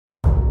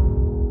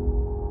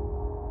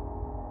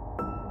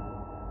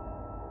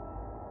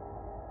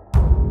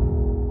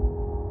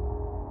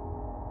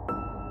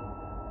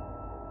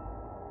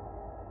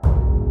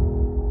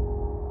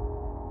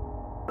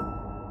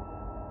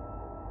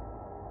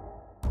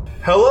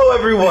Hello,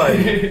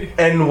 everyone,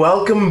 and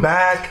welcome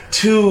back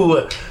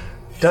to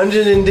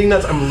Dungeons and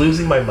Dingnuts. I'm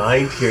losing my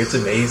mind here. It's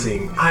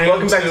amazing.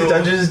 Welcome back to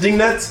Dungeons and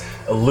Dingnuts,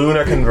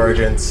 Lunar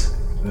Convergence,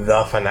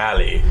 the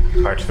finale,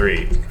 Part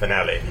 3,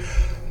 finale.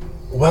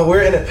 Well,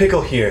 we're in a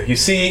pickle here. You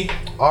see,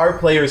 our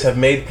players have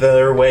made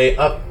their way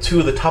up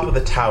to the top of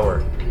the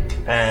tower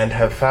and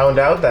have found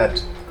out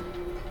that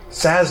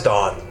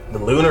Sazdon, the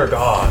lunar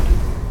god,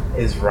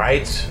 is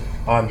right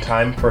on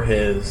time for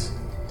his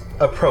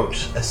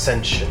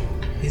ascension.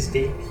 His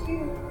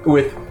debut.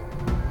 With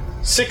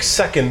 6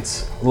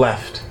 seconds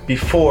left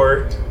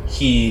before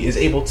he is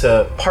able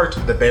to part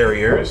the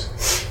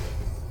barriers,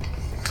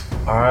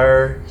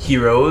 our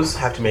heroes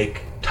have to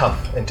make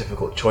tough and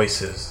difficult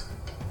choices.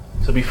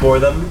 So before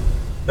them,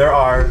 there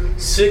are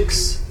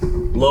 6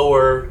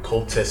 lower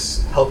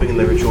cultists helping in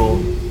the ritual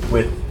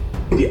with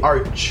the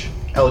Arch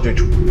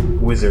Eldritch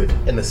Wizard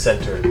in the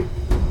center.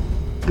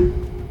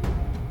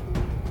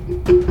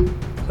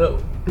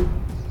 So,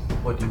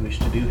 what do you wish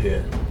to do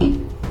here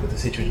with the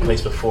situation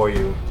placed before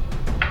you?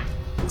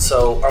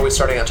 So, are we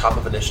starting on top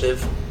of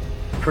initiative?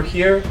 For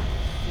here,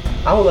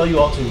 I will allow you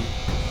all to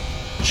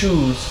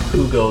choose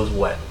who goes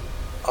when.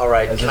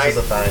 Alright, As this is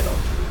the final.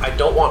 I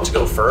don't want to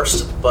go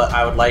first, but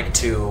I would like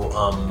to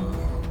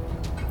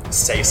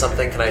say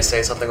something. Can I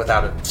say something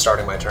without it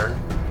starting my turn?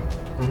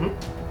 Mm-hmm.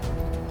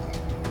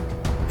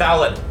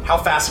 Fallon, how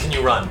fast can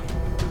you run?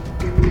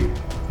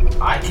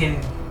 I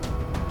can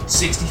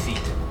 60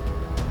 feet.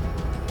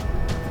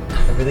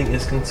 Everything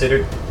is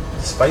considered,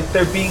 despite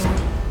there being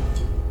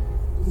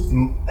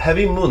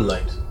heavy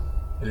moonlight,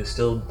 it is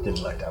still dim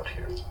light out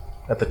here.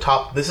 At the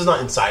top, this is not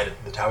inside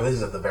the tower, this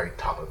is at the very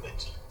top of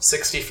it.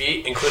 60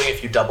 feet, including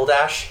if you double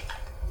dash.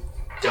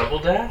 Double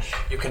dash?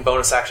 You can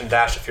bonus action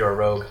dash if you're a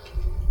rogue.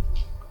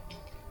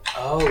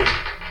 Oh,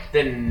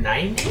 then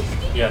 90?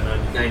 Yeah,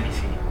 90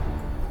 feet.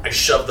 I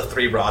shove the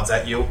 3 rods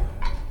at you.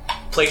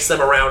 Place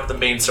them around the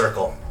main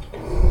circle.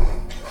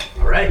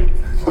 Alright.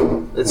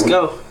 Let's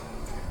go.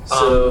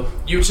 So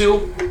you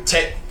two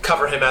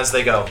cover him as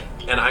they go,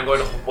 and I'm going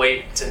to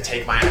wait to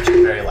take my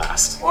action very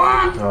last.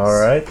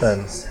 Alright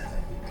then. 7,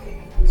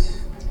 8.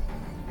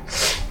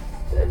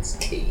 That's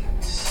 8.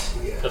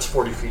 Yeah. That's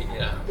 40 feet,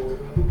 yeah.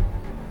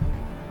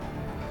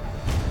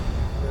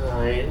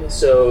 9.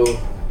 So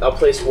I'll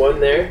place 1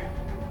 there.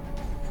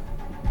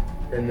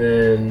 And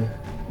then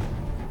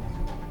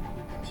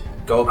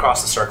Go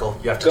across the circle.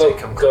 You have to Go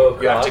take him.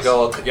 across.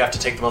 You have to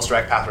take the most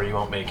direct path, or you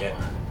won't make it.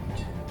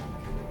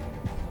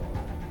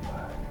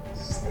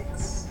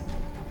 6.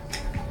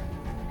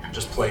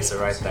 Just place it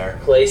right there.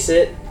 Place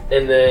it,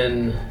 and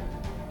then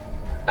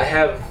I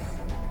have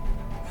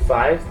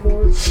 5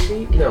 more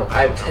feet? No,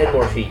 I have 10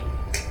 more feet.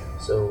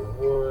 So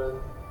 1,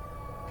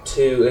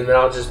 2, and then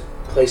I'll just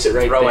place it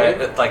right Throw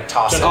there. it, like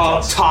toss it.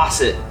 I'll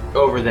toss it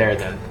over there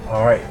then.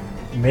 Alright.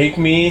 Make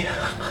me...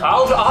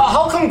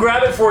 I'll come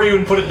grab it for you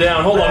and put it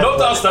down. Hold on, don't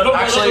toss that. Don't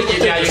Actually, don't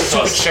yeah, you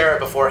toss. could share it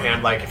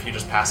beforehand, like if you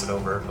just pass it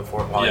over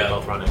while you're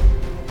both running.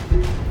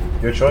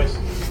 Your choice.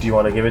 Do you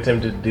want to give it to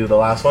him to do the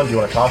last one? Do you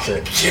want to toss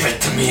it? Give it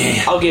to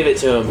me. I'll give it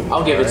to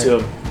him. Give it to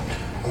him.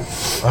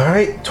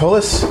 Alright,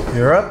 Tolis,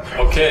 you're up.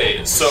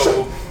 Okay,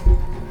 so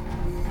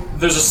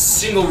there's a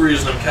single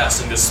reason I'm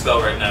casting this spell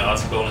right now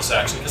as a bonus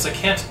action, because I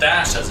can't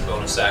dash as a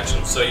bonus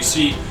action. So you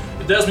see,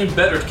 it does me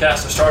better to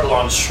cast a Startle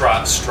on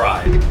Stride.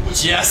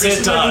 Yes,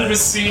 it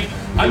does. Seed.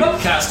 I'm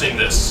upcasting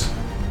this.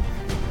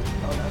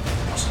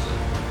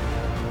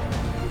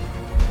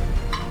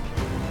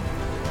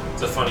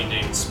 It's a funny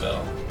named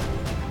spell.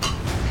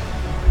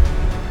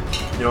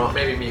 You know what?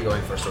 Maybe me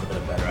going first would have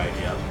been a better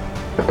idea.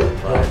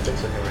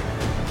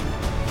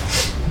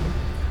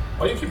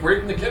 Why do you keep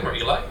raiding the camera,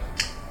 Eli?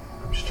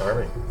 I'm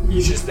starving.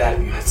 He's just that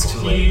beautiful. It's too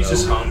late. He's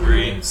just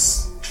hungry. I'm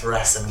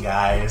stressing,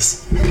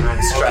 guys.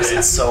 I'm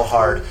stressing so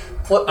hard.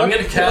 I'm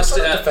gonna cast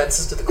what it sort of at-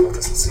 defenses do the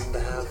cultists seem to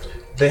have?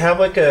 They have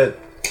like a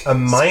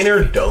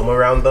minor dome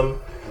around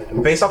them.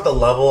 Based off the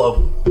level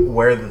of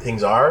where the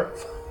things are,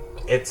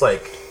 it's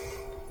like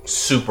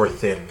super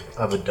thin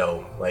of a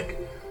dome. Like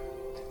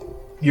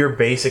your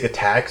basic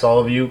attacks, all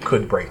of you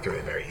could break through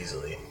it very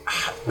easily.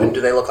 And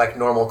do they look like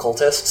normal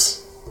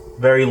cultists?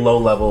 Very low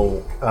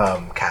level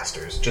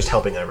casters, just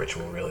helping a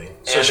ritual really.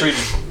 So should we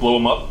just blow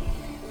him up?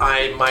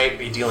 I might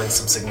be dealing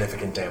some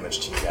significant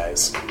damage to you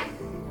guys.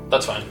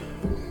 That's fine.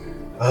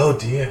 Oh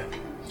dear.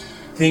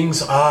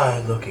 Things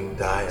are looking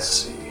dire.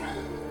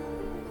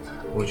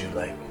 Would you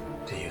like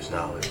to use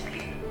knowledge?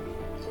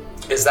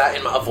 Is that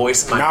in a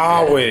voice in my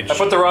Knowledge. I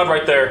put the rod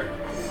right there.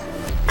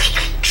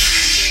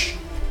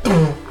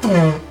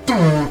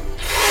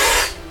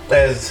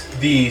 As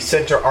the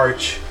center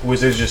arch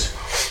wizard just...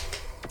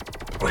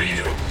 What are you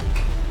doing?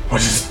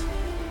 What is...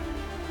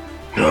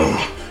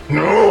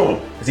 No!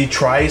 As he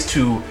tries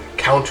to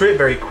counter it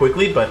very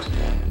quickly, but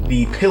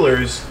the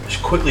pillars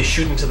quickly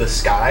shoot into the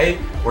sky,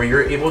 where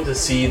you're able to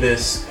see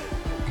this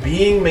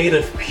being made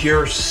of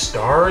pure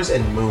stars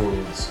and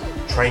moons,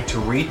 trying to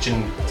reach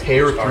and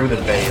tear through the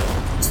veil.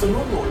 It's the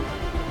Moon Lord.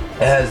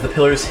 As the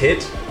pillars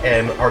hit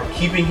and are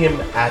keeping him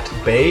at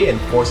bay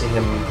and forcing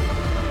him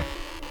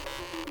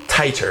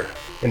tighter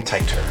and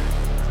tighter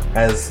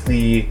as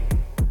the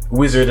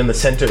wizard in the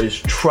center is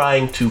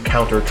trying to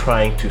counter,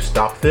 trying to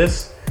stop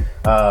this.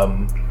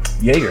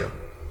 Jaeger.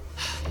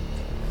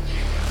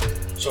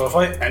 So if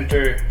I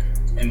enter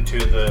into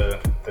the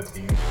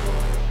beam,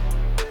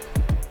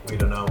 We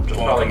don't know. Just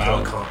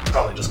Walk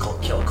probably just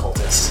kill a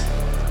cultist.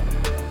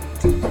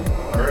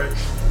 alright.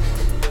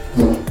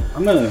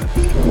 I'm gonna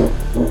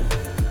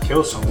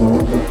kill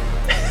someone.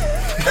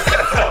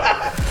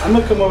 I'm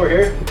gonna come over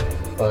here.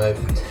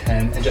 5,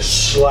 10, and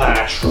just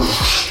slash.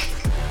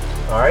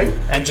 Alright,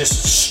 And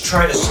just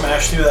try to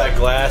smash through that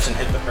glass and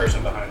hit the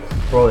person behind it.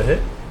 roll a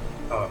hit.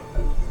 Oh.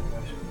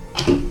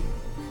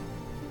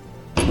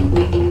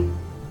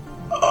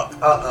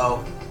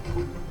 Uh-oh.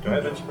 Do I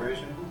have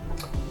inspiration?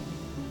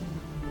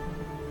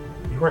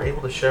 You weren't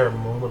able to share a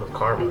moment of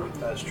karma.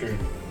 That's true.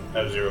 I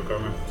have 0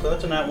 karma. So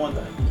that's a nat 1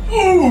 then.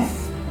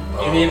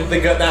 You needed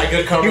that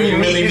good karma. You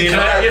really needed Can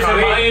I that give him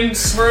karma. my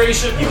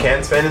inspiration? You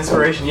can spend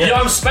inspiration, Yeah, yeah.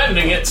 I'm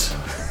spending it.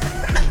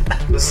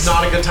 This is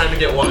not a good time to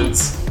get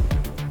ones.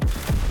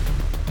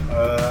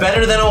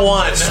 Better than a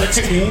 1.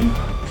 16?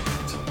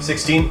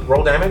 16,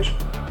 roll damage.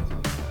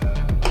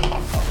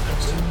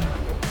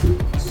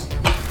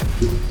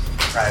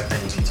 I have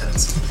many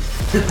d10s.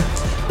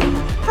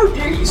 How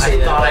dare you say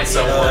that? thought I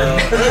saw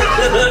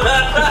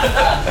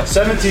one.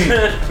 17.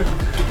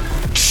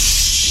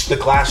 The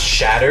glass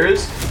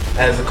shatters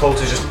as the cult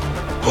is just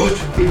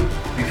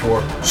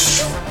before.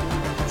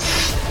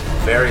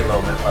 Very low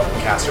level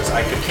casters.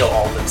 I could kill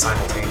all of them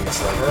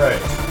simultaneously.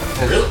 Right.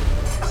 Really?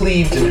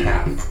 Cleaved in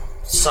half.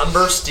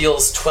 Sunburst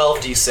deals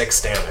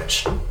 12d6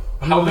 damage.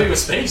 How big a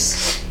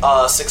space?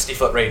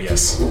 60-foot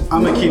radius.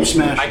 I'm gonna keep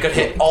smashing. I could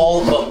hit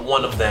all but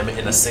one of them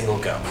in a single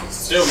go.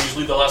 Still,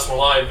 usually the last one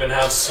alive and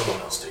have someone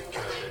else take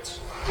care of it.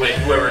 Wait,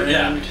 whoever,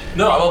 yeah.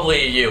 No.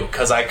 Probably you,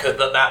 because I could.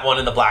 That one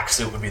in the black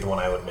suit would be the one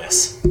I would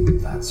miss.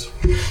 That's...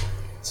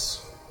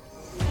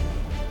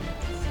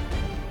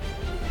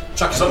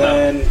 Chuck And something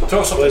then, out. Throw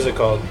what something. is it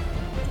called?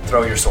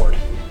 Throw your sword.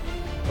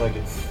 I can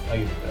do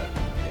that.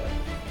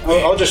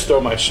 Yeah. I'll just throw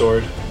my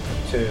sword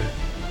to.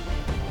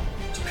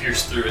 To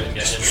pierce through it and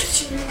get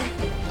him.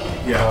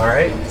 Yeah.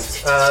 Alright. Maybe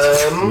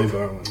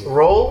I won't.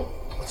 Roll.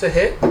 What's a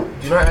hit?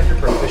 Do not add your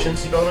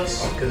proficiency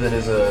bonus, because it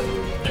is a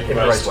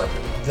improvised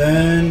weapon.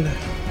 Then. I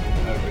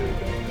really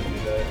don't want to do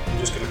that. I'm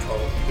just gonna call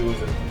it. Who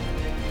is it?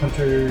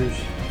 Hunters.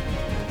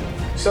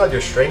 You still have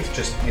your strength,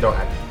 just you don't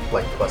add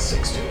like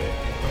 +6 to it.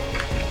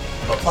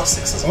 But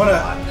 +6 is a I'm gonna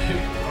lot.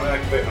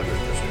 activate Hunter's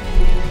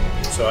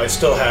Pursuit. So I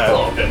still have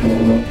Oh, okay.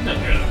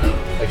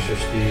 extra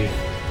speed,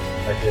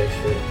 extra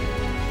speed.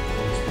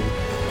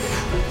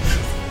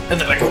 And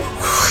then I go.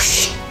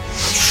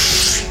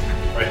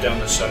 Right down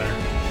the center.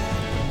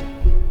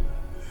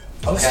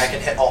 Okay, I can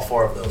hit all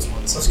 4 of those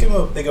ones. Let's give him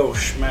a big old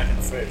smack in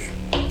the face.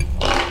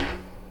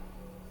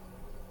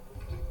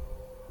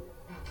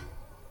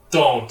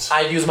 Don't.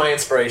 I'd use my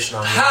inspiration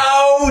on you.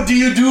 How do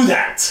you do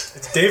that?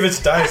 It's David's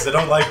dice. They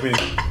don't like me.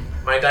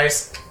 My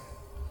dice.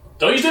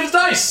 Don't use David's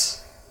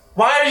dice.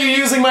 Why are you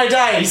using my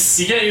dice?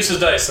 He can't use his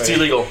dice. It's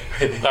illegal.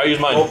 I use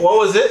mine. What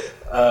was it?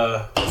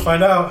 Let's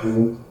find out.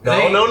 No.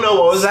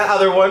 What was that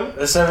other one?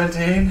 The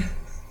 17,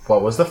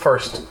 What was the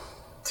first?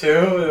 2,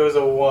 there was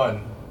a 1,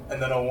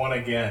 and then a 1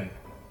 again.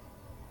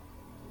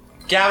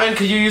 Gavin,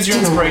 could you use your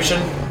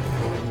inspiration?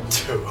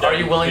 2. Are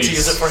you willing to Please.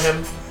 use it for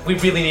him? We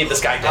really need this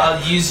guy dead.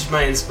 I'll use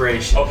my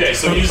inspiration. Okay,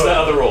 so use that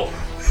other roll.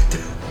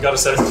 Got a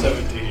 17.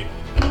 17.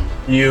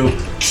 You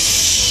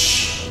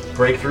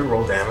break through,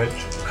 roll damage.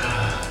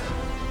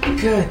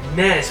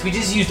 Goodness, we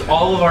just used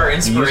all of our You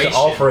used inspiration. it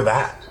all for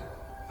that.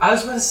 I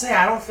was about to say,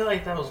 I don't feel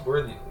like that was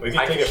worthy. We can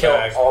I take can it kill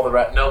back. all the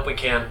rest. Nope, we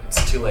can't.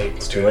 It's too late.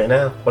 It's too late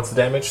now. What's the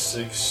damage?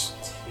 16.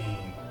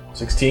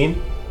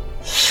 16.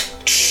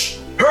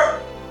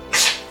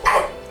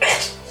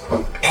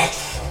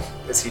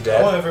 Is he I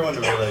dead? want everyone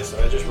to realize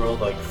that I just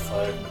rolled like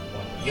 5.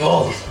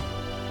 You're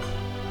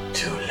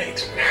too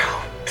late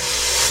now.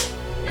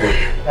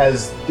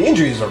 As the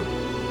injuries are,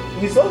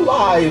 he's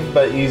alive,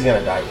 but he's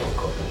gonna die real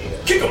quickly.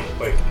 Kick him.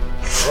 Wait,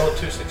 roll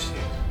 216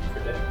 for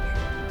damage.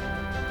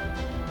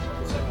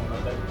 Is that one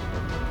not dead?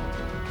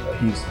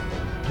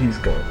 He's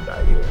going to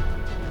die here.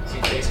 He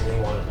basically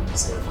wanted him to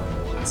stay on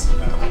the ones.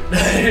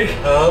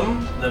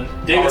 Then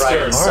David's Alright,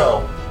 turn.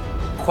 so,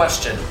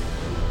 question.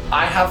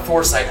 I have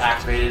foresight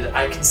activated.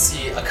 I can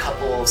see a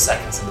couple of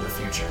seconds into the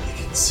future. You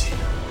can see.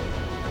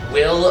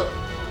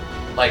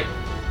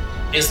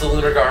 Is the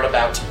Lunar Guard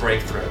about to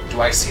break through?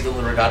 Do I see the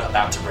Lunar Guard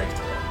about to break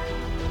through?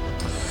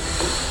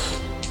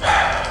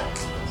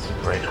 That's a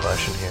great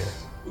question here.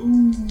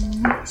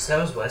 So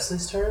that was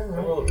Wesley's turn,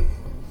 right?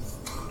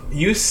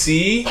 You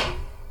see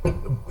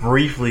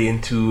briefly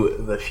into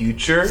the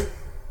future.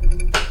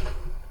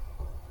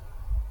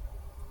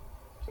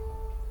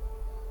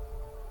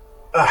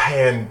 A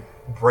hand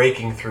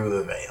breaking through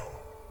the veil.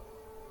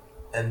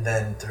 And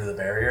then through the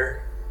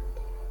barrier?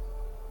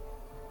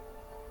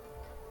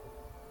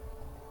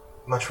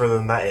 Much further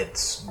than that,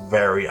 it's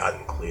very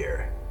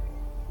unclear.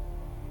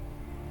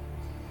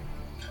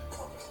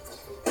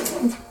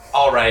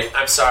 Alright,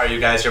 I'm sorry, you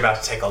guys. You're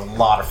about to take a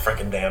lot of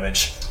frickin'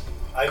 damage.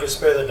 I can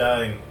spare the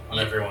dying on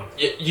everyone.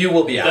 You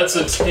will be out. That's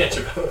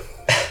intangible.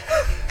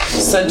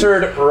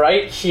 Centered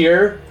right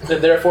here,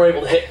 and therefore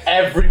able to hit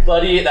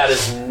everybody that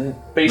is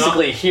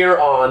basically here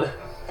on.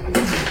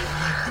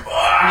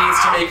 Needs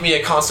to make me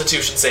a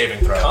Constitution saving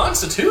throw.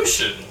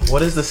 Constitution.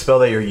 What is the spell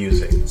that you're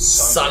using?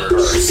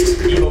 Sunburst.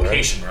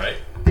 Evocation, right?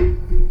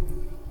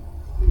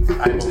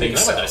 I believe Taking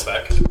so. my dice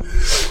back.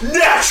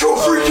 Natural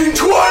freaking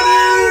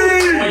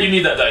 20! Wait, you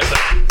need that dice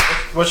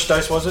back. Which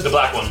dice was it? The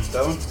black one.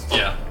 That one?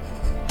 Yeah.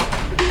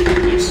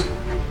 Please.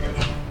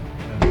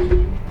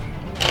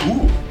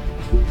 Ooh.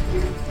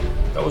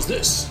 That was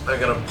this. I'm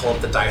gonna pull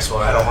up the dice roll.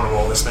 I don't want to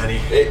roll this many.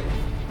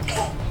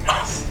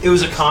 It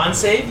was a con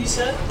save, you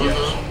said?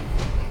 Yeah.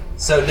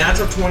 So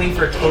natural 20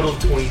 for a total of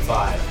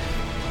 25.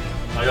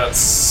 I got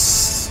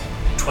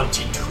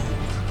 22.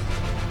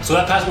 So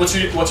that passed. What's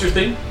your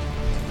thing?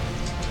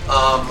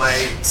 My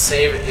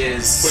save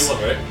is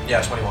 21, right?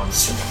 Yeah, 21.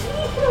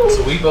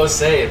 So we both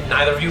saved.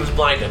 Neither of you is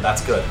blinded.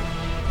 That's good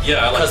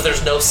Yeah, I because like.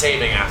 there's no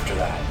saving after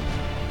that.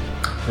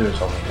 There's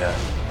only that.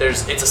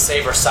 It's a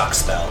save or suck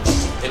spell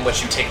in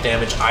which you take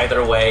damage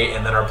either way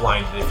and then are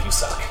blinded if you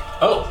suck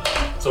Oh,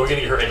 so we're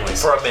gonna get hurt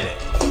anyways. for a minute.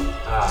 You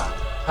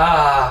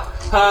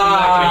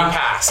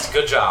passed.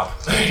 Good job.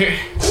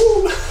 It's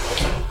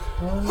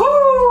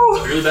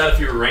really bad if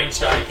you're a ranged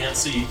guy. You can't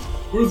see.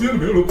 Where's the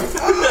enemy?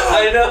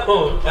 I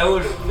know. That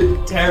would have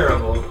been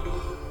terrible.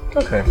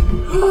 Okay.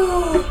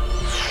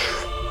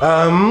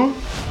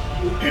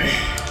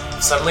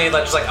 Suddenly,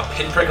 just like a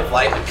pinprick of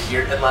light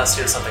appeared, unless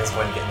here's something's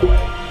going to get in the way.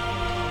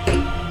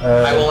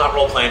 I will not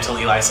roleplay until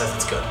Eli says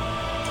it's good.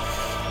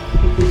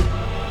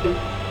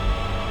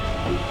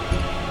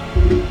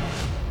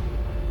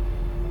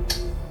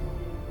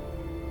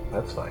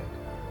 That's fine.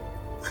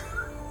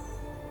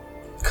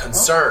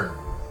 Concern.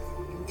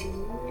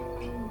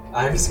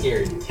 I'm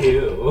scared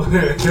too.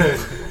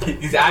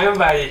 I'm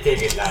about to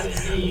take a lot of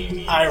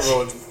damage. I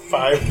rolled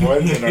 5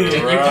 ones in a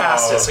You row.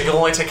 passed it, so you'll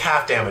only take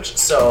half damage.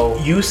 So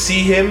You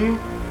see him,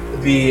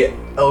 the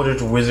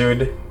Eldritch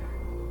Wizard.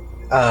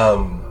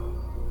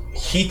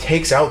 He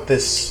takes out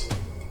this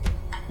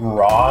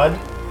rod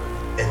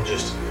and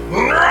just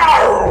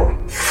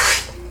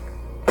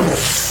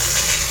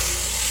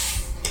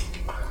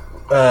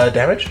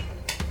damage.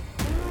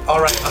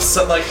 Alright,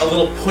 so a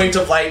little point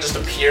of light just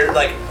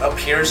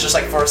appears just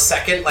for a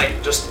second,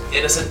 just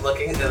innocent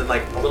looking, and then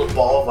a little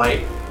ball of light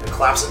and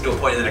collapses into a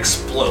point and then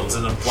explodes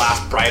in a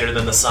blast brighter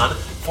than the sun.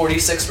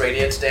 46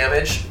 radiant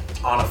damage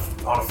on a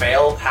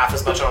fail, half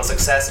as much on a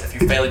success. If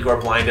you fail, you are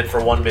blinded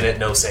for 1 minute,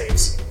 no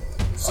saves.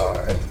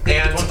 Alright.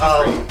 And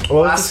What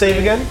was the save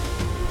again?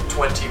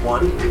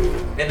 21.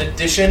 In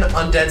addition,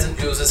 undeads and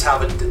oozes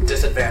have a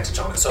disadvantage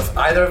on it. So if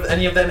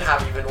any of them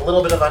have even a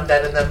little bit of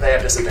undead in them, they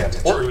have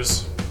disadvantage.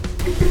 Ooze.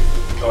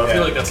 Oh, I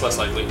feel like that's less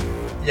likely.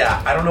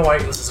 Yeah, I don't know why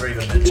oozes are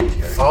even mentioned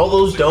here. All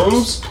those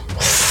domes,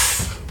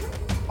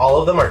 all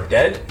of them are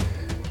dead.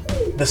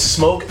 The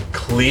smoke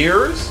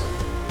clears,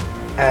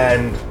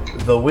 and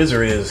the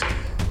wizard is.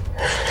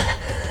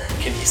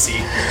 Can he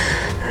see?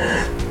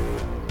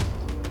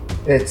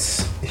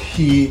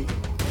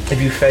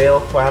 If you fail,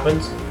 what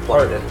happens?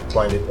 Blinded.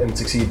 Blinded. And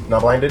succeed,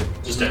 not blinded?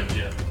 Just damage,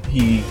 yeah.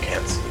 He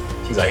can't see.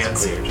 His eyes Can't are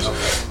see. clear.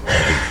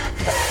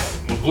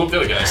 Just We'll blew up the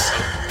other guys. So.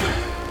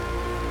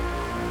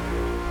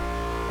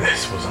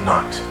 This was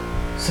not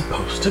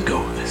supposed to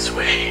go this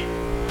way.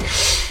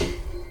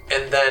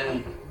 And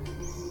then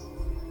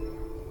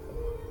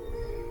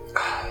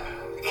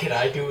Can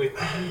I do it?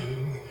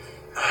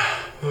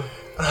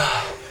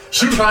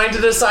 I'm trying to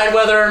decide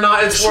whether or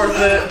not it's worth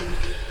it.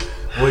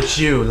 Would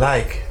you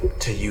like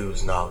to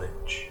use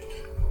knowledge?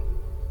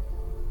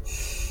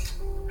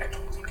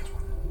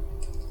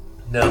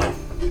 No,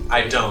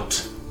 I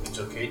don't. It's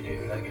okay,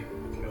 David. I can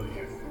kill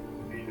you.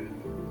 David.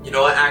 You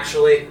know what,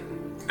 actually?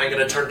 I'm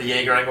gonna turn to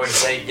Jaeger. I'm going to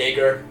say,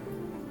 Jaeger,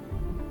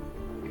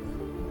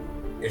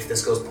 if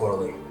this goes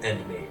poorly,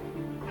 end me.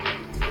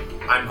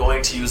 I'm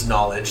going to use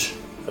knowledge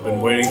I've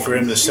been waiting for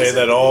him to say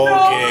that all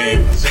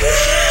game.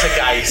 to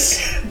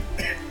Geis.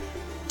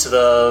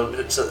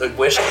 To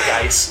wish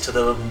Geis to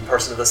the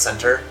person at the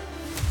center.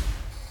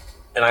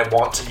 And I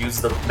want to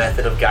use the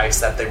method of Geis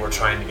that they were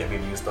trying to get me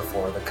to use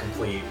before, the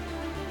complete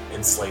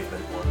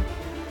enslavement one.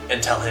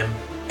 And tell him,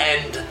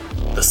 end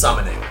the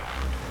summoning.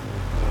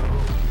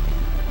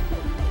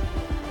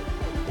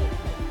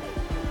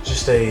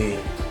 Just a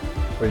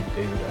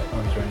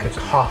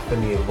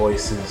cacophony of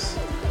voices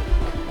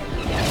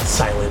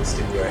silenced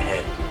in your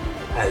head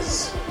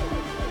as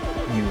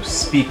you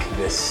speak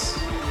this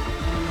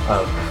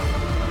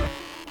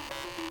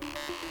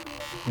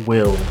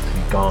will to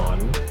be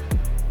gone.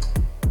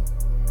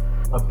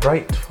 A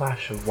bright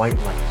flash of white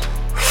light.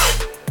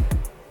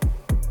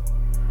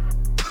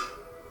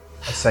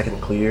 A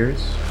second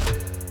clears,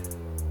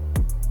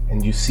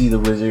 and you see the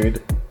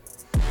wizard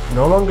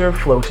no longer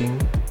floating,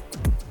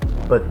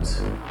 but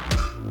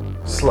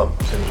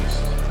slumped and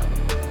just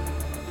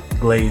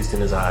glazed in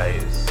his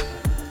eyes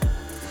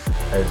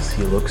as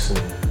he looks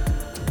and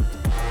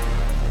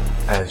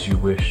as you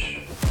wish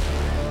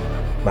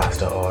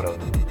Master Autumn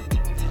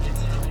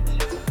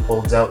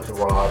holds out the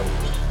rod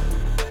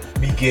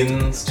and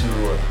begins to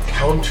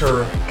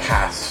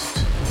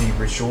countercast the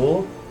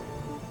ritual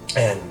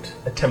and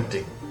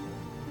attempting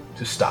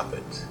to stop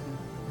it. Do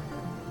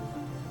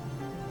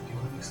you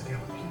want to fix the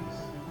camera,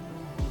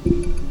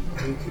 please?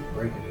 You keep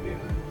breaking it in.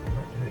 I'm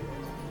not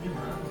doing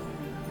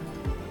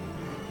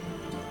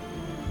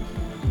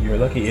it. You're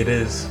lucky it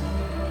is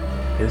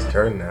his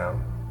turn now.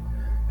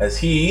 As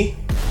he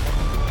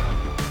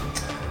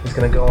is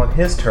going to go on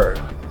his turn.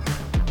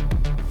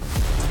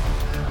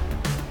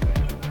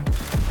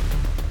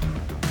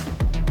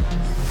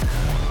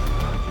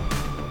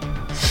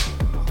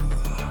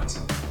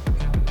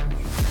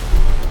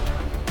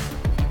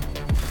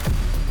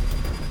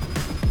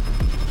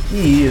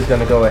 He is going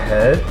to go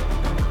ahead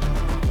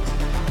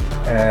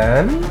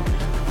and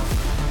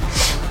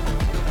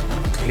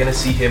you're going to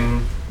see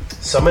him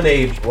summon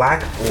a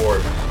black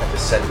orb at the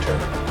center,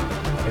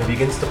 and he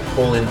begins to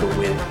pull in the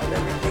wind and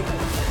everything.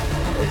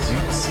 As you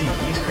can see,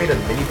 he's created a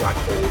mini black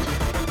hole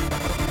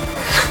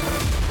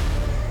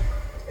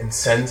and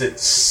sends it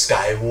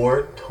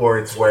skyward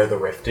towards where the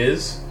rift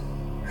is,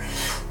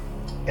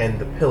 and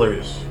the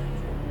pillars.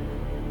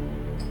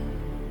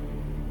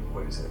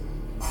 What is it?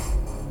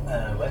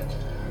 What?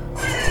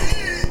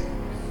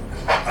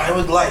 I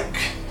would like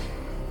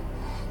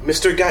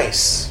Mr.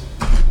 Geis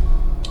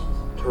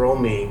to roll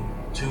me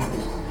 2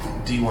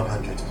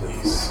 D100s,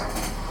 please.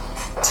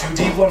 2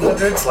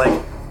 D100s, like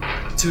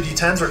 2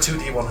 D10s or 2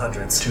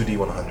 D100s? 2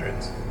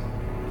 D100s.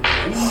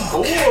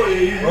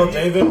 Boy! Well,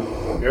 David,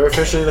 you're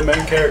officially the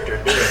main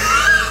character. Do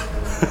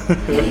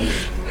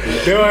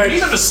it. Do I it.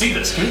 need them to see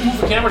this. Can we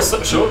move the camera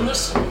to show them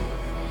this?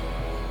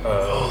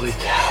 Holy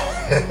cow.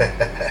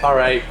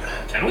 Alright.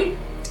 Can we?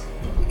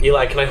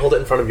 Eli, can I hold it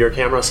in front of your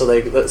camera so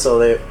they can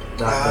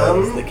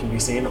be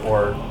seen,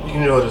 or You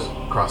can do it just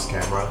cross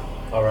camera.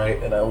 all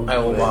right, and I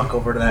will walk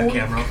over to that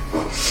camera.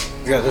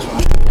 Yeah, this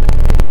one.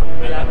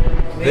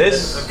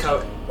 This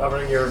I'm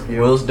covering your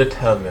view. will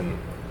determine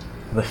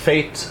the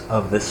fate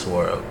of this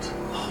world.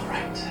 All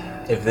right.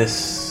 If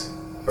this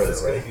further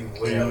away.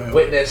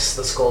 Witness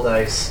the skull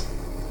dice.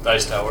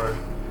 Dice Tower.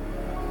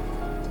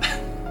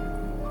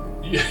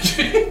 You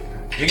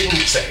can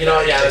say, You know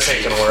what? Yeah, this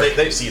ain't gonna work.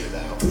 They've seen it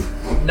now.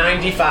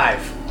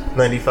 95.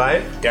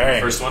 95.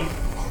 Dang. First one.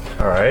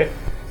 All right.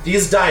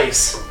 These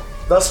dice,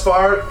 thus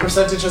far,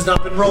 percentage has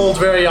not been rolled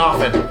very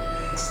often.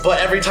 But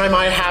every time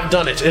I have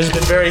done it, it has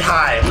been very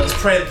high. Let's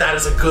pray that that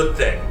is a good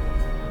thing.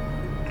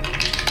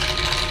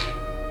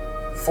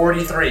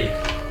 43. All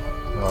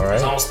It's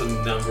right. almost the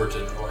number to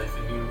the life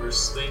and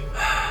universe thing.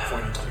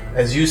 42.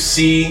 As you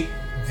see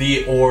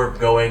the orb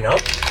going up,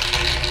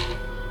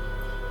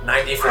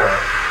 94.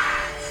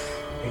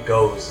 it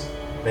goes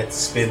and it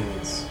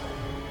spins,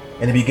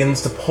 and it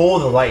begins to pull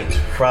the light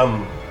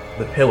from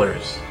the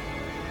pillars,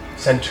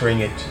 centering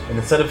it. And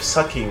instead of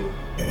sucking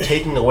and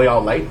taking away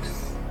all light,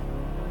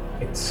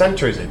 it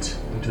centers it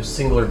into a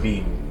singular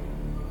beam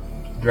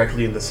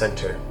directly in the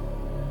center.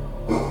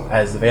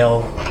 As the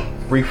veil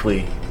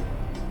briefly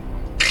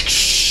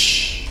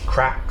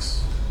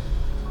cracks,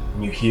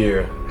 and you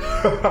hear,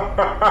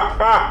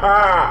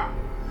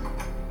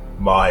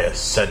 "My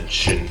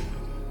ascension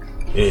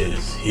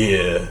is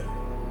here."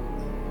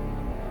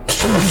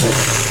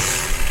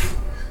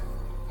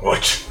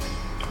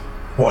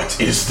 What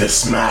is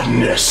this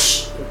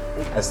madness?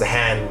 As the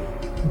hand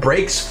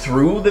breaks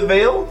through the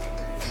veil,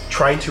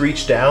 trying to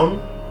reach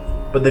down,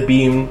 but the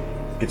beam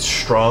gets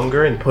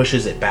stronger and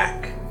pushes it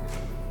back.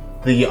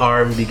 The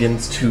arm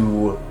begins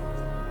to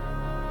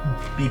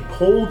be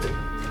pulled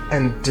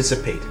and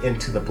dissipate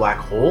into the black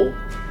hole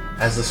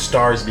as the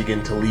stars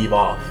begin to leave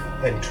off,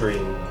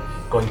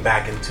 going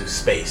back into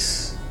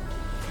space.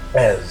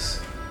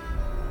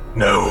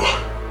 No,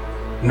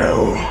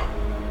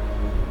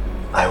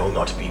 I will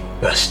not be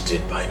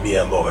bested by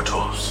mere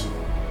mortals.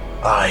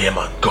 I am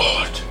a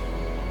god.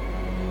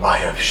 I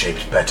have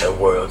shaped better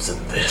worlds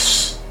than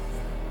this.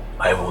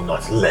 I will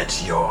not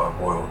let your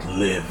world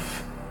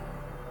live.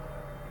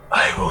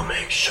 I will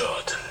make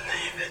sure to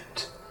leave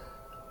it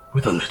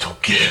with a little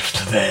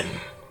gift then.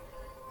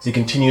 As he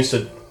continues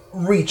to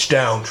reach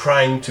down,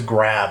 trying to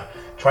grab,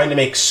 trying to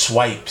make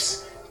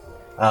swipes.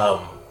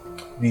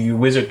 The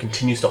wizard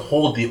continues to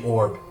hold the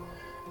orb,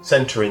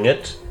 centering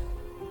it.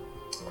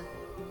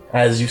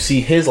 As you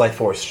see his life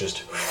force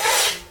just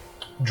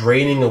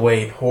draining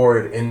away,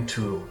 poured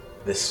into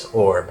this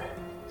orb.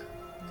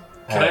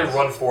 Can I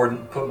run forward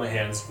and put my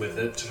hands with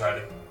it to try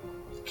to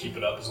keep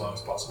it up as long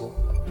as possible?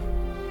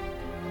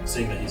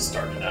 Seeing that he's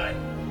starting to die.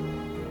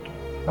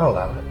 I'll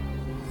allow it.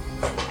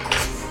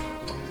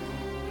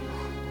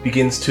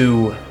 Begins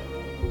to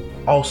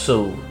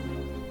also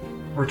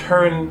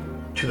return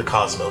to the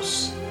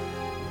cosmos.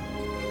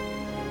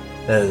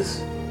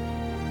 As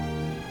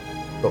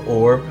the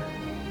orb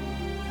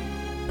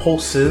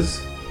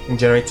pulses and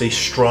generates a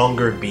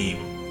stronger beam.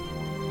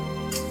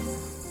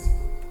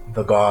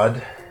 The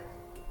god,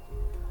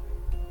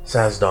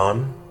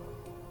 Sazdon.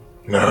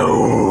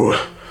 No!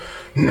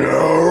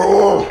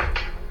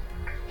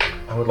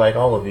 I would like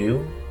all of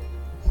you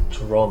to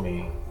to roll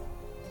me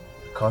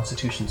a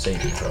Constitution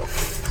saving throw.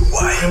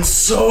 I am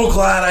so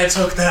glad I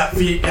took that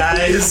feat,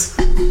 guys.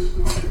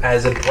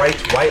 As a bright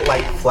white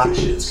light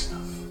flashes.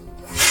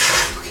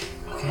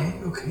 Okay.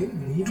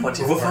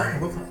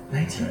 24.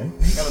 19.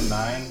 Got a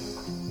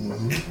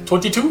 9.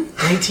 22?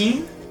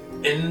 19?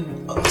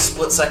 In a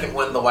split second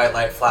when the white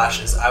light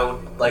flashes, I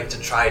would like to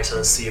try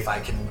to see if I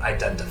can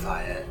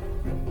identify it.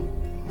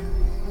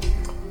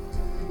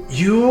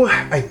 You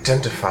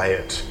identify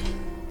it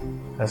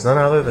as none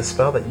other the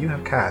spell that you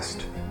have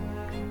cast.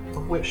 The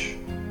Wish.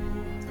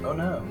 Oh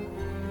no.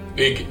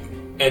 Big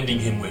ending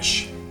him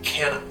wish.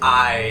 Can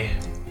I,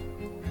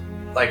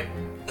 like,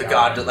 the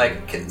god,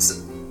 like,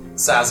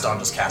 Sazdon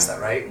just cast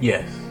that, right?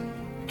 Yes.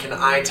 Can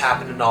I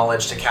tap into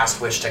knowledge to cast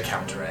Wish to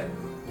counter it?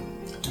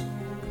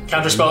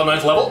 Counter spell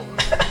at 9th level?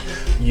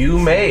 You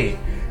may,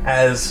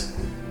 as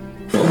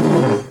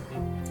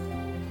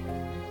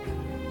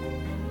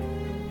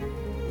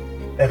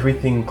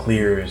everything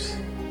clears,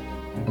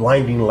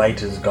 blinding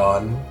light is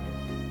gone.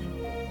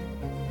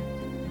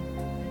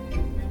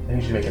 I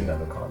need you to make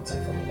another con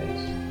save for me,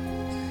 Nate.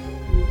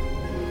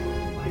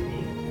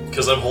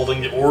 Because I'm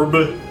holding the orb.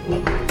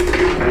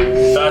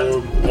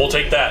 That, we'll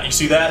take that. You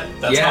see that?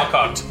 That's Yeah. not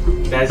cocked.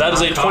 That That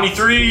is a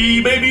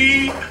 23,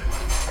 baby!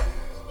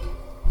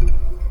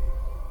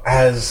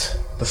 As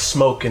the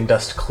smoke and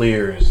dust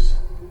clears,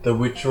 the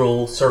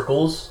ritual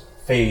circles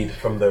fade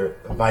from their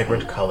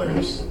vibrant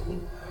colors.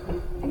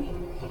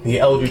 The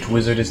Eldritch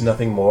Wizard is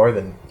nothing more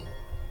than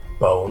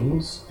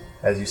bones,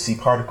 as you see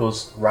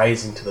particles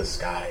rising to the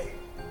sky.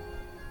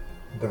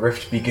 The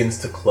rift begins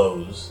to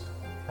close,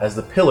 as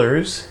the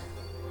pillars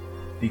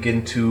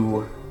begin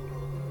to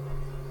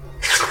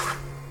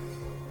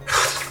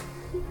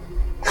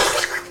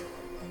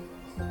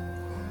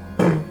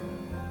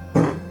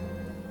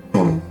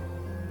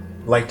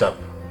light up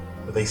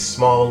with a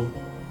small,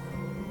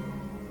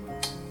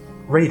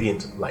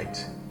 radiant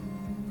light.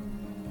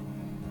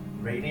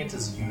 Radiant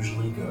is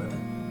usually good.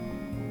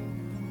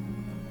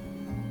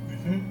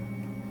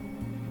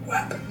 What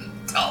happened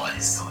to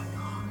Tullus?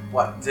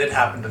 What did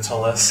happen to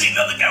Tullus? See,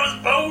 the guy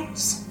was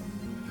bones!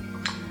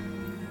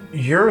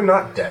 You're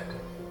not dead.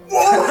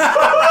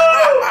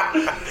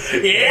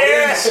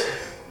 Yes!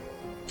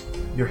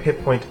 Your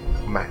hit point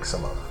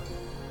maximum.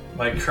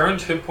 My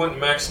current hit point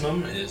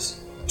maximum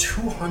is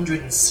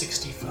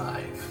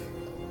 265.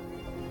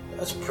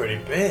 That's pretty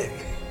big.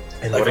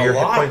 And Like what are your a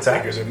hit lot points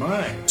at? bigger than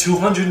mine.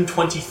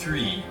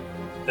 223,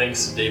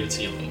 thanks to David's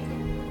healing.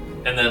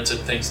 And then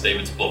thanks to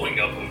David's blowing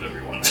up of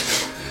everyone.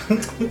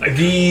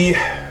 The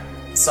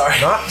Sorry.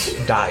 not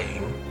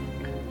dying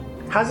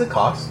has a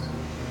cost,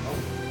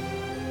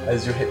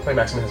 as your hit point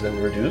maximum has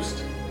been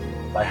reduced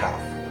by half.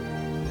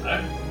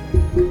 Alright.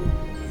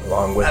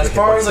 Along with As the hit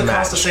far points as the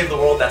cost to match. save the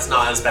world, that's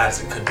not as bad as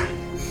it could be.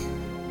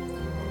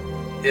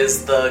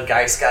 Is the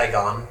Geist guy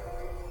gone?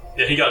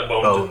 Yeah, he got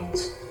boned.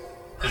 Bones.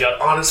 He got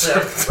Honestly,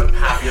 I'm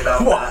happy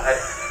about that. I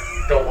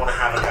don't want to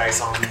have a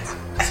Geist on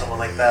someone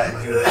like that.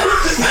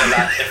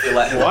 If we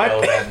let him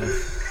go, then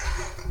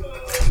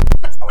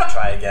I'll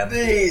try again.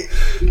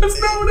 That's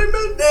not what I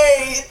meant.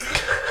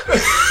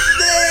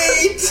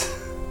 Nate!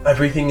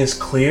 Everything is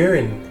clear,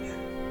 and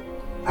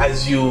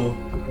as you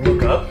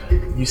look up,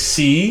 you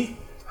see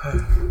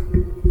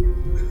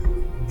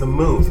the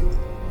moon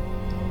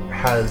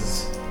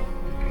has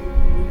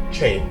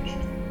changed.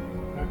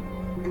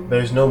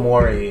 There's no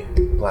more a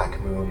black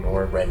moon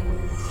or a red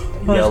moon,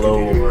 a yellow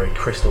or a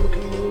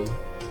crystal-looking moon,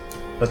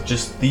 but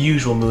just the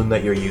usual moon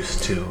that you're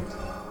used to.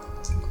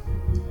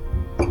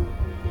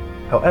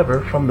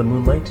 However, from the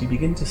moonlight, you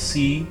begin to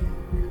see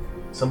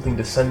something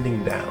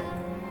descending down.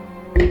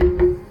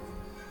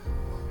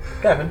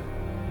 Gavin,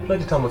 would you like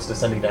to tell me what's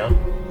descending down?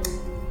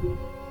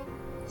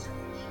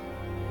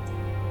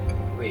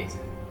 Wait.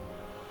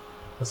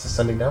 What's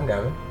descending down,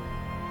 Gavin?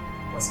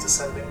 What's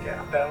descending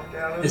down?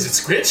 Is it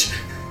Scritch?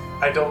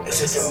 I don't.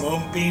 Is it the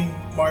Moonbeam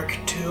Mark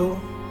II?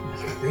 I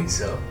think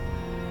so.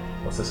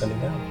 What's descending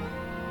down?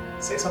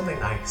 Say something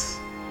nice.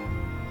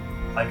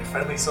 Like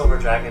friendly silver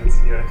dragons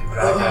here to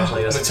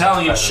congratulate us.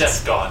 Italian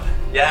chef god.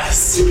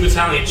 Yes.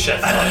 Italian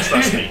chef god,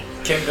 trust me.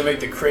 Came to make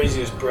the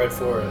craziest bread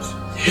for us.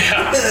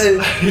 Yeah.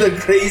 The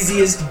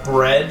craziest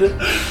bread.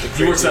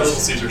 He works at Little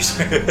Caesars.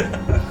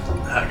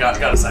 I got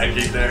a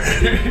sidekick there.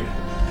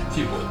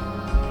 He would.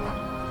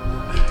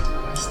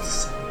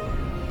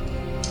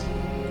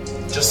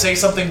 Just say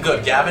something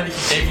good, Gavin.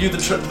 He gave you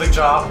the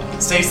job.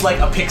 Say like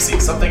a pixie,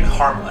 something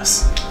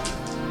harmless,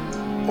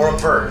 or a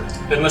bird,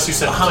 Unless you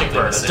said a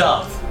hummingbird, something a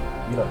dove.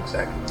 You know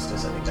exactly what's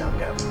descending down,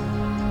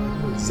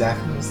 Gavin.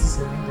 Exactly what's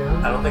descending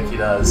down? I don't think he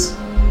does.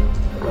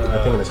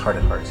 I think in his heart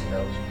of hearts, he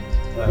knows.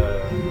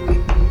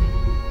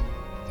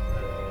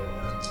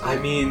 I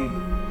mean,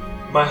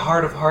 my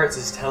heart of hearts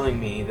is telling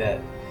me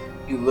that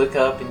you look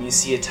up and you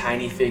see a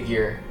tiny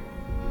figure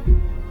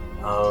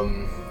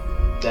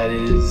that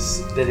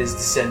is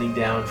descending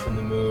down from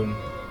the moon.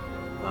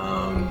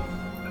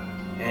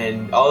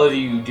 And all of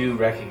you do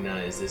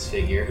recognize this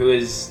figure, who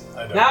is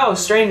I don't. now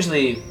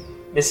strangely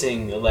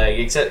missing a leg,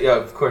 except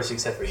of course,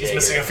 except for He's Jaeger.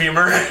 missing a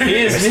femur. He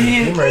is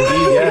Humor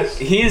indeed, yes.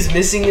 He is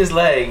missing his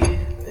leg,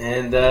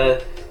 and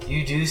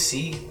you do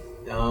see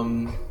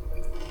the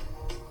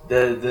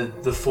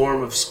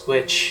form of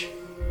Squitch,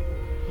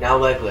 now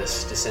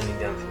legless, descending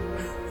down through the room.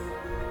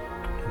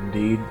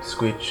 Indeed,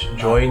 Squitch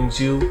joins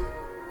you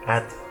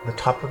at the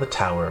top of the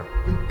tower,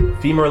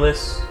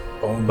 femurless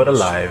but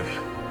alive.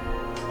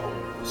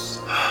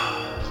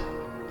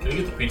 Can we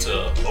get the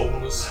pizza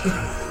boneless?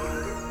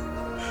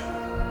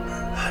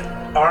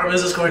 Arm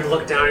is just going to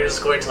look down. He's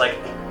just going to like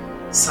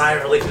sigh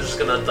of relief. He's just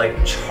going to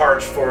like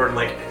charge forward and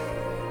like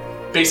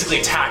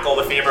basically tackle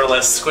the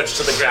femurless, Squitch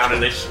to the ground,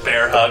 and they just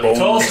bear hug.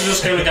 Tulsa is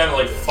just going to kind of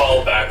like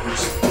fall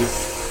backwards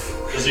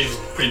because he's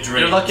pretty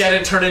drained. You're lucky I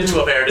didn't turn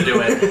into a bear to do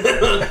it.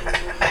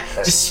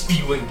 Just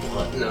spewing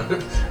blood. No.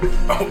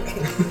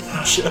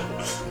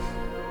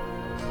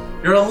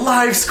 You're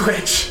alive,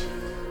 Squitch.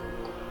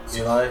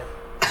 Eli,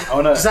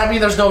 Does that mean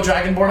there's no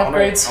Dragonborn I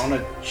upgrades? want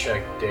to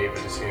check David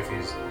to see if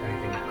he's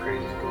anything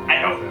crazy going on.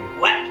 I don't. with him.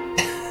 What?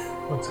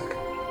 1 second.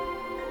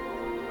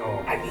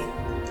 Oh, I mean,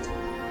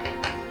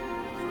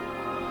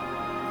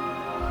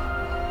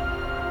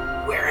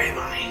 where am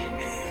I?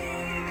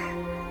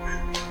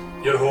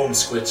 You're home,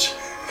 Squitch.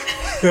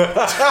 You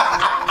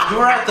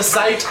are at the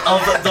site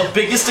of the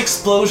biggest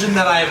explosion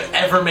that I have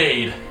ever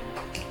made.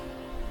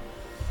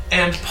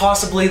 And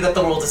possibly that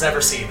the world has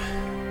ever seen.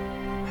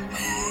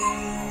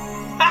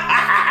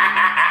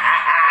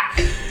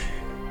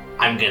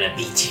 I'm gonna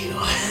beat you.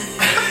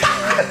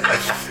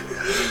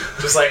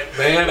 Just like,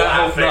 Man,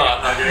 I hope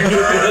laughing.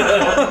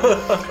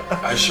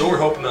 not. I sure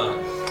hope not.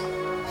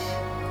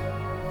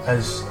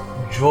 As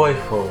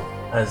joyful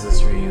as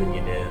this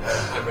reunion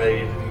is, I'm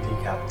ready to be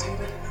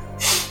decapitated.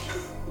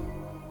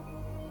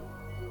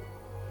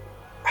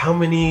 how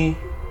many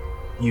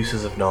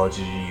uses of knowledge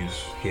did you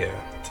use here?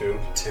 2.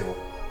 2.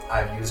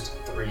 I've used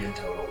 3 in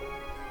total.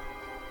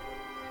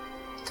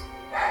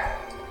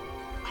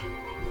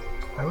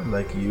 I would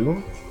like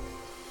you.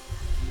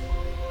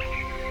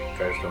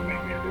 Guys, don't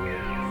make me do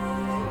it.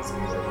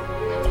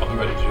 I'll be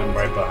ready to. I'm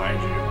right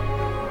behind you.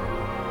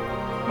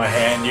 My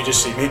hand, you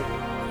just see me.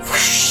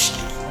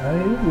 I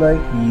would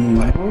like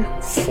you.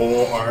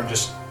 Full arm,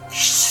 just.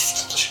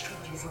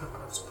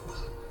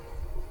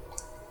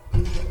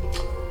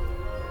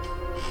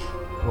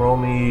 Roll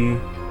me.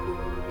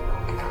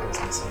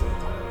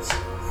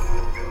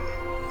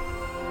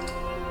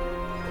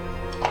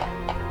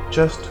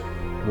 Just 1.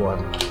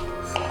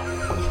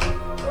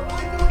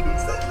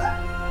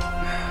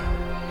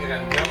 You're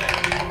gonna kill me.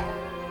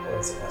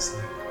 What's the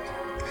lesson?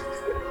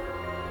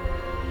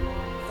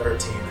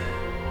 13.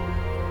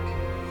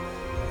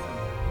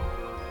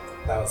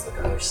 That was the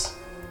curse.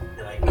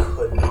 And I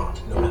could not,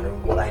 no matter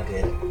what I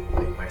did,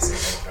 make my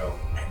saving throw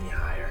any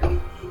higher.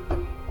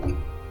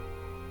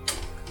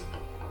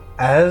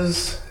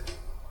 As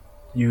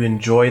you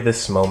enjoy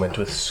this moment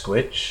with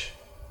Squitch,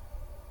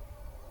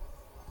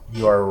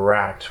 you are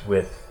racked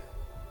with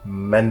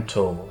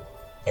mental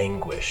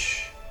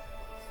anguish.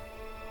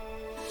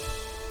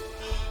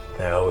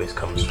 There always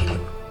comes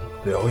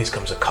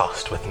a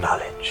cost with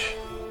knowledge.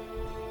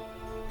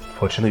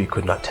 Fortunately, we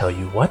could not tell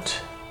you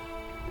what,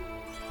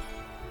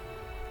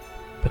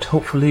 but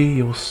hopefully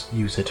you'll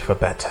use it for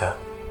better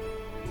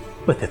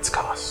with its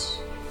costs.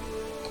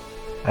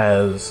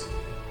 As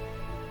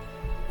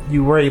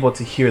you were able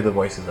to hear the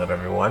voices of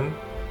everyone,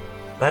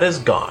 that is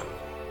gone.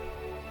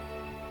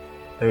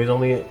 There is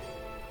only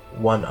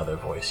one other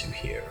voice you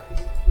hear.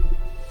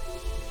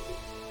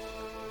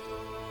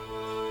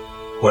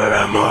 Where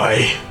am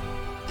I?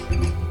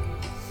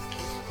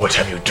 What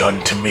have you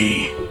done to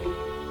me?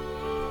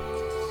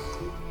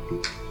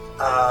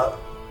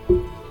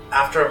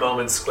 After a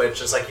moment, Squitch,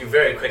 just like you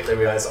very quickly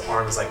realize the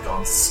arm is like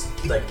gone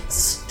like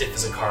stiff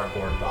as a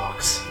cardboard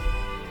box.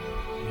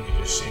 You can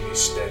just see me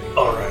steady.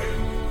 Alright.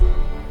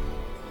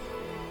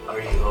 Are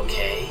you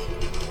okay?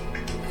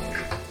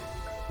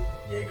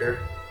 Jaeger,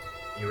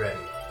 you ready?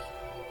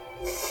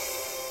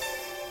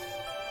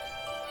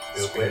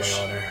 Squish.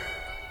 My honor.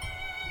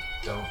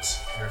 Don't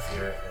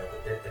interfere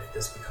if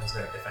it becomes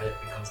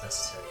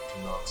necessary. Do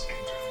not interfere.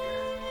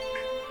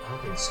 I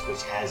don't think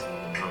Squitch has one.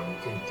 You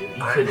couldn't do it.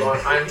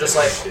 I'm just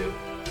like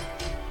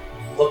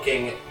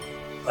looking,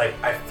 like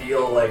I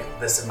feel like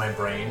this in my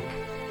brain,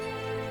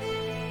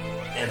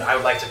 and I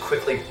would like to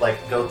quickly like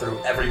go through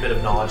every bit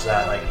of knowledge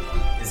that like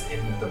is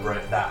in the brain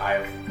that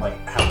I like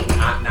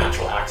have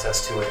natural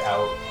access to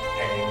without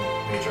paying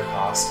major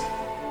cost.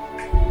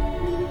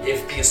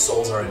 If these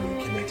souls are in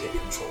me, can they take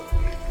control of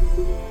me?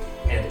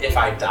 And if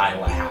I die,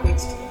 what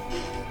happens to them?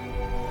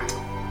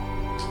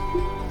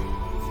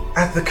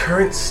 At the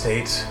current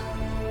state,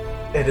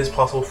 it is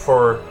possible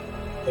for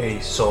a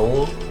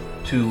soul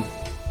to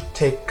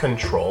take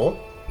control.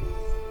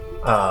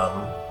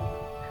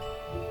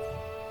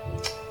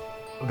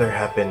 There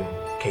have been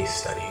case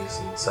studies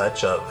and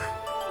such of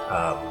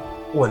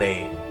when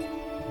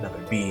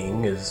another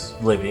being is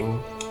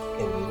living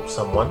in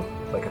someone,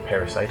 like a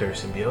parasite or a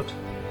symbiote.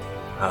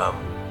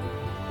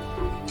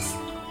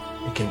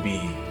 It can be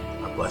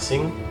a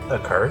blessing, a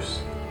curse.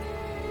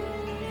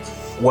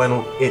 when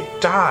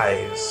it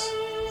dies,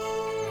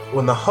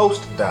 when the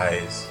host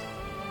dies,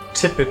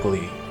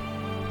 typically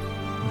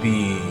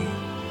the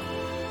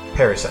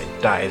parasite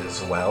dies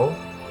as well.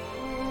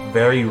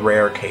 Very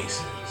rare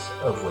cases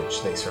of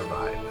which they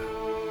survive.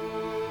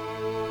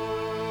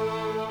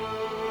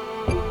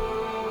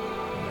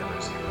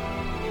 Never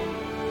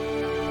zero.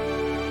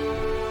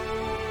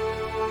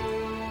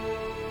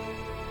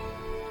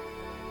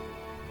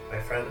 My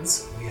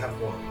friends, we have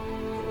won.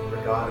 The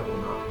Lunar God will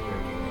not be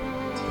here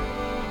tonight.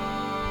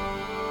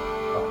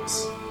 But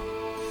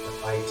the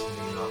fight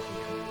may not be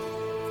complete.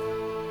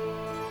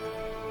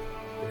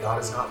 The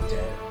God is not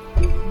dead,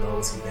 nor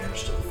was he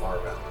banished to the far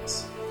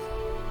realms.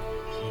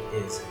 He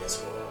is in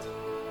this world.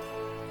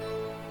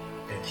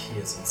 And he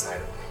is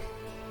inside of me.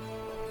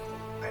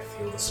 I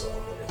feel the soul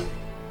within me.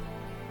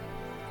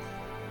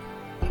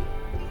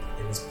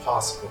 It is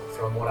possible,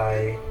 from what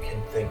I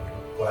can think,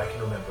 what I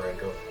can remember, and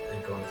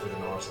going through the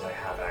knowledge that I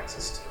have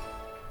access to.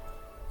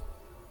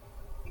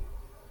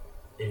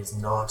 It is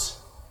not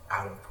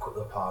out of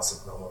the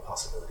normal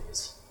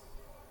possibilities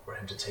for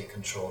him to take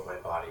control of my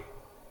body.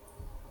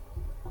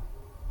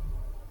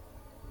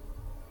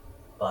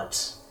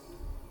 But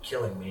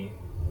killing me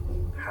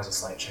has a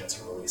slight chance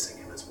of releasing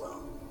him as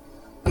well.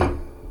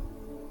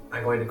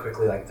 I'm going to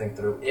quickly think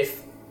through,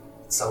 if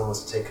someone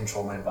was to take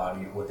control of my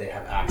body, would they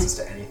have access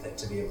to anything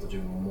to be able to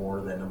do more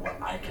than what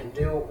I can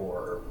do,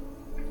 or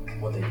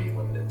would they be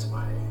limited to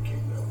my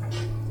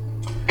capability?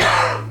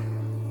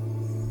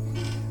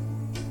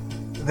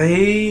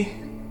 They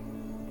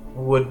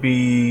would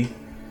be,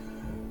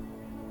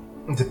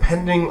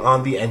 depending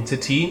on the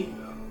entity,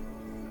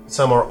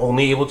 some are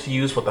only able to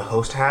use what the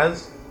host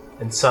has,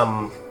 and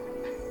some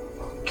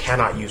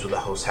cannot use what the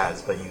host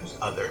has, but use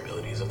other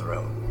abilities of their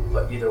own.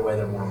 But either way,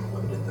 they're more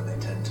limited than they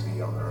tend to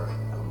be on their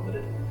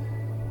unlimited.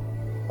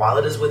 While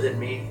it is within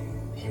me,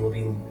 he will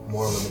be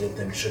more limited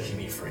than should he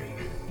be free.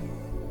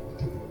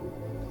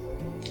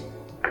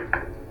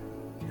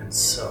 And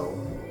so,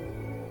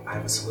 I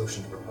have a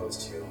solution to propose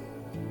to you.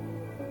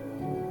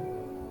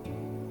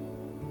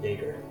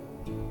 Jaeger.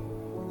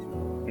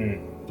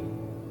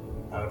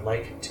 I would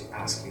like to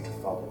ask you to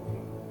follow me.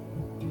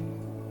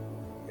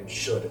 And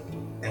should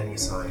any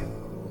sign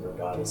of the Lunar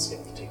Goddess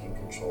taking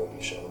control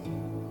be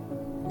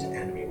shown, to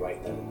end me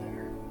right then and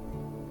there.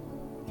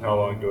 How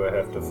long do I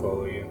have to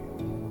follow you?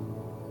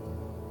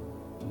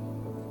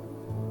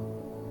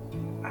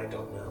 I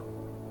don't know.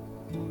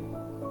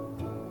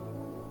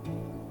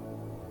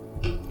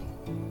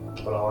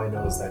 But all I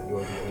know is that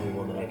you're the only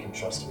one that I can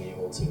trust to be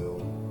able to do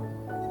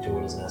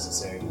what is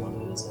necessary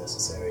when it is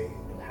necessary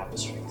and have the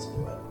strength to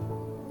do it.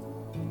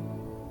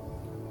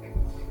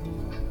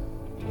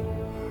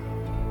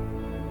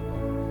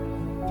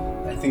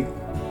 I think.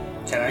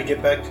 Can I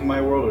get back to my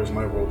world, or is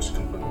my world just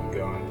completely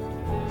gone?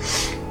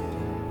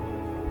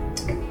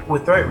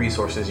 With the right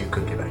resources, you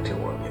could get back to your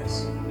world,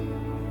 yes.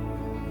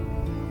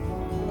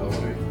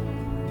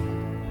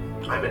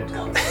 I'm in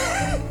town.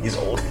 He's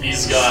old.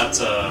 He's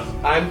got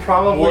I'm more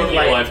probably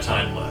than a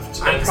lifetime left.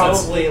 I'm That's-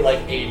 probably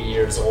 80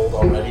 years old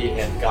already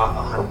and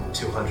got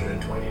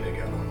 220 to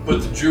go.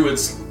 But the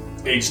druid's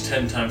age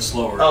 10 times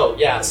slower. Oh,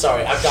 yeah,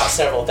 sorry. I've got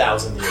several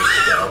thousand years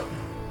to go.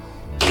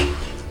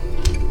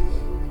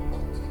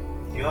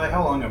 Eli,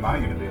 how long am I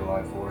going to be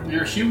alive for?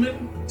 You're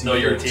human? No,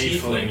 you're a Tiefling.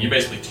 tiefling. You're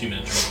basically human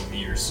in terms of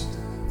years.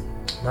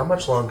 Not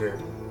much longer.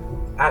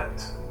 At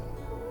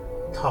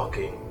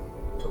talking,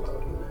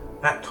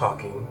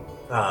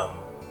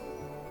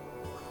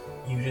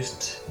 you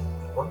just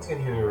once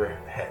again hear in your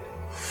head.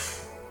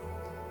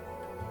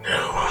 No,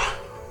 I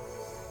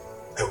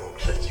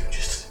won't let you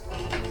just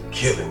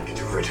kill and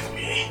get rid of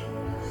me.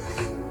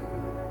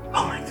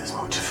 I'll make this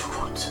more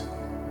difficult.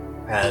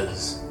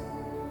 As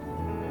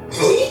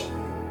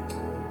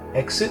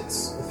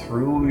exits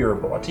through your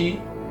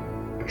body,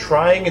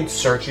 trying and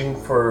searching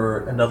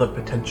for another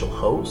potential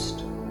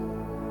host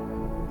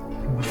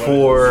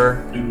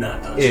before Do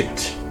not touch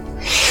it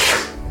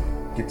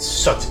gets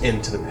sucked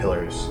into the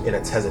pillars in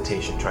its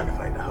hesitation trying to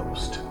find a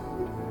host.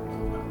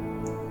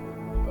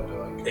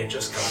 It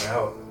just got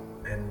out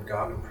and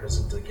got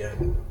imprisoned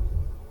again.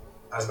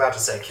 I was about to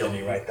say kill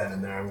me right then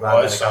and there. I'm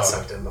glad that it got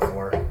sucked in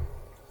before.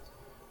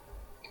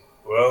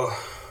 Well,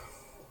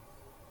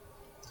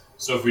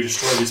 So if we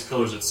destroy these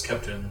pillars it's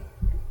kept in,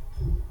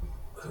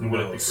 Who would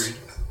it be knows? freed?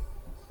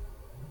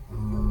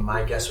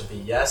 My guess would be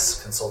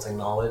yes, consulting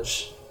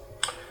knowledge.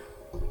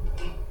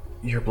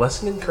 Your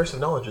blessing and curse of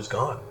knowledge is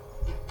gone.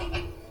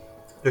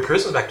 Your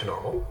curse is back to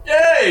normal.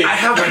 Yay! I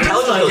have my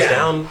intelligence Goes again.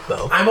 down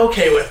though. I'm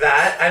okay with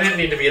that. I didn't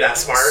need to be that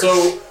smart.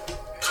 So,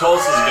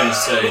 Tulsa is gonna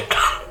say,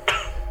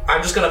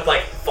 I'm just gonna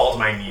fall to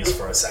my knees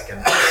for a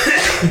second.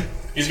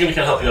 he's gonna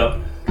kind of help you up.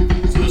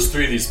 So there's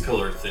 3 of these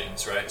pillar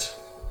things, right?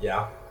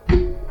 Yeah.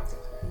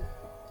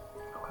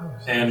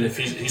 And if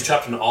he's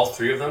trapped in all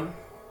 3 of them,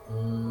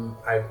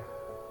 I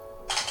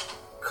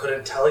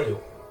couldn't tell you.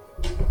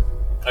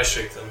 I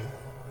shake them.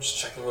 Just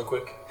checking real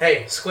quick.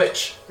 Hey,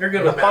 Squitch, you're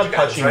good with Upon magic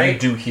items, touching, right? you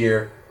do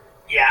hear,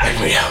 Yeah.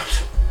 "Let me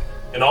out."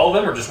 And all of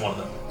them, or just one of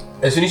them?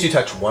 As soon as you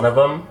touch one of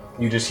them,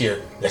 you just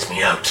hear, "Let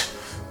me out."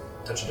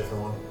 touch a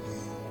different one.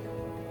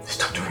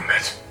 Stop doing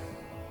that.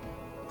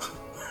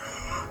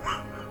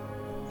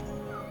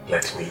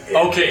 Let me in.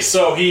 Okay,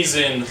 so he's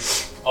in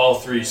all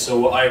three. So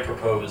what I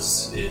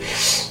propose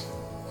is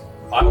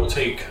I will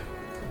take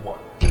one.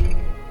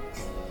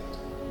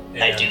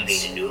 I do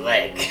need a new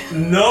leg.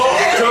 No,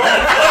 don't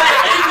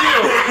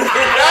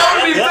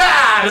That would be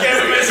bad!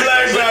 Give him his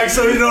leg back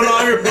so he's no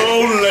longer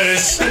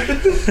boneless.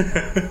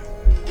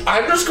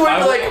 I'm just going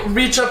to like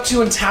reach up to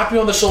you and tap you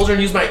on the shoulder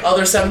and use my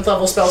other 7th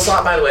level spell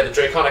slot. By the way, the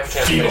Draconic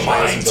Transformation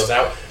mind. goes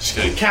out.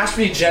 Cast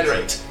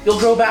Regenerate. You'll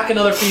grow back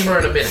another femur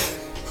in a minute.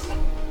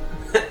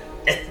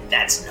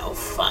 That's no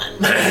fun.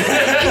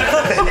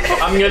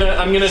 I'm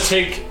gonna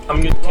take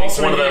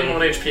Also one of regain them.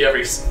 1 HP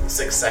every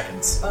 6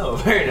 seconds. Oh,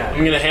 very nice.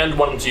 I'm gonna hand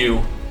one to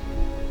you.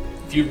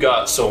 If you've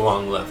got so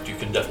long left, you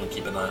can definitely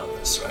keep an eye on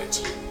this,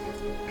 right?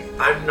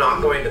 I'm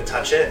not going to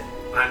touch it.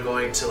 I'm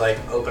going to like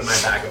open my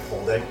bag of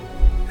holding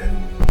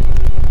and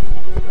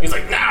He's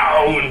like,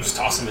 no, and just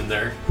toss him in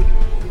there.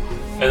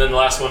 And then the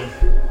last one,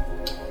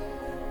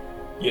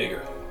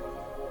 Jaeger.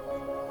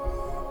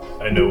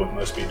 I know what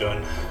must be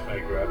done. I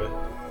grab it.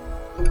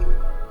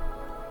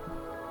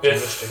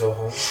 wish to go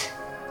home.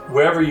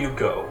 Wherever you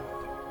go,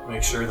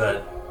 make sure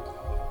that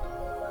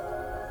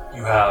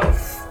you have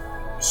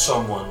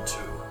someone to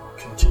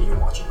continue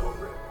watching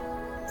over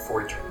it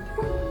for eternity.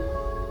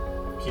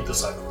 Keep the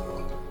cycle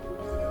going.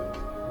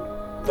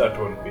 That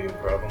wouldn't be a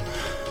problem.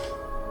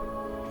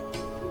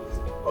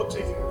 I'll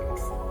take care of it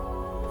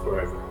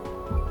forever.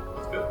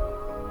 Good.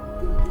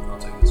 I'll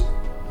take this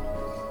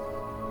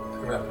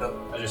one. Wrap it up.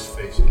 I just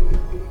face it.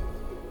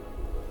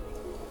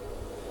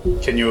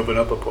 Can you open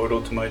up a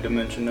portal to my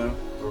dimension now?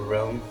 Or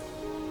realm?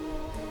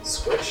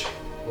 Squitch,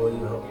 will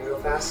you help me real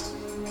fast?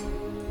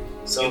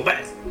 So You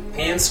bet.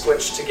 me and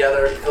Squitch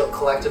together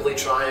collectively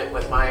try it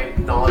with my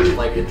knowledge of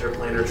like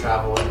interplanar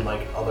travel and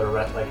like other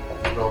like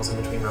realms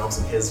in between realms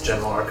and his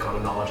general arcana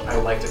knowledge. I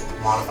would like to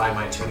modify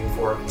my tuning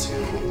fork to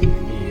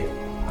be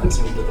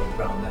attuned to the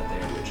realm that they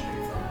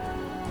originated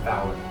from.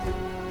 Valid.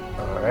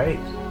 Alright.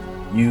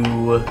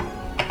 You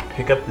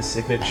pick up the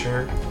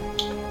signature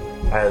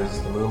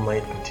as the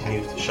moonlight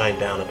continues to shine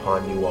down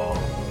upon you all.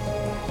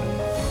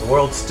 The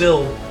world's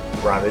still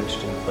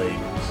ravaged in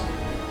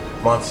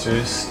flames.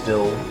 Monsters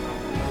still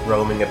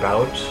roaming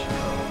about,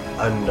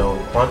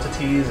 unknown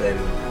quantities and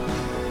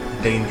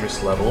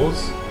dangerous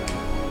levels,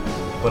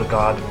 but a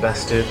god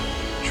bested,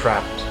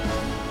 trapped,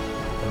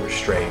 and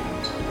restrained.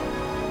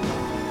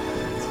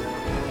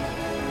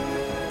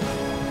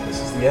 This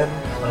is the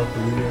end of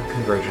the Lunar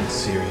Convergence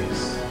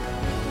series,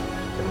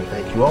 and we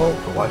thank you all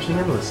for watching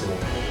and listening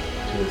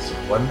to this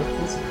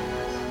wonderful series.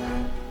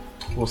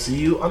 We'll see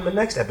you on the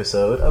next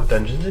episode of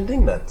Dungeons and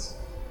Dingnuts.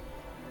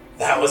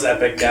 That was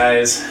epic,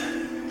 guys.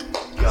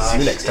 See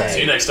you next time.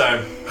 See you next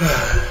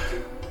time.